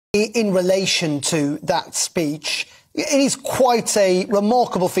In relation to that speech, it is quite a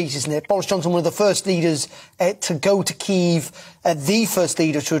remarkable feat, isn't it? Boris Johnson, one of the first leaders to go to Kyiv, the first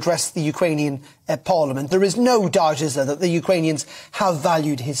leader to address the Ukrainian Parliament. There is no doubt, is there, that the Ukrainians have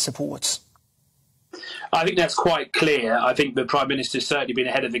valued his support? I think that's quite clear. I think the Prime Minister's certainly been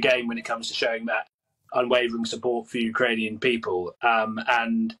ahead of the game when it comes to showing that unwavering support for Ukrainian people.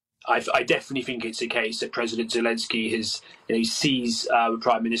 And I definitely think it's a case that President Zelenskyy sees the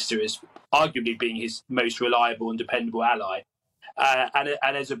Prime Minister as arguably being his most reliable and dependable ally. And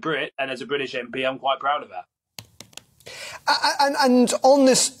as a Brit and as a British MP, I'm quite proud of that. And on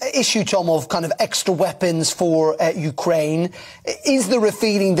this issue, Tom, of kind of extra weapons for Ukraine, is there a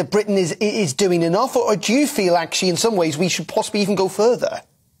feeling that Britain is doing enough, or do you feel actually in some ways we should possibly even go further?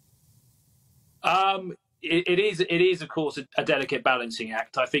 It is, of course, a delicate balancing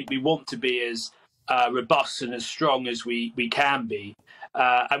act. I think we want to be as robust and as strong as we can be.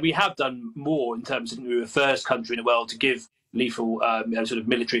 And we have done more in terms of we were the first country in the world to give lethal sort of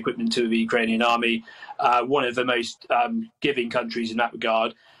military equipment to the Ukrainian army, one of the most giving countries in that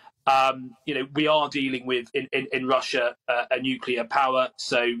regard. We are dealing with, in Russia, a nuclear power.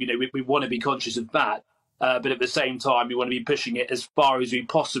 So, we want to be conscious of that. But at the same time, we want to be pushing it as far as we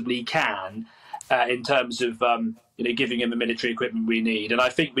possibly can in terms of, giving them the military equipment we need. And I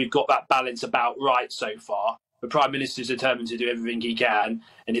think we've got that balance about right so far. The Prime Minister is determined to do everything he can.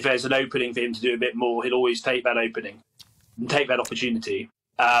 And if there's an opening for him to do a bit more, he'll always take that opening and take that opportunity.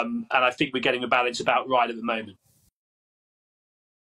 And I think we're getting the balance about right at the moment.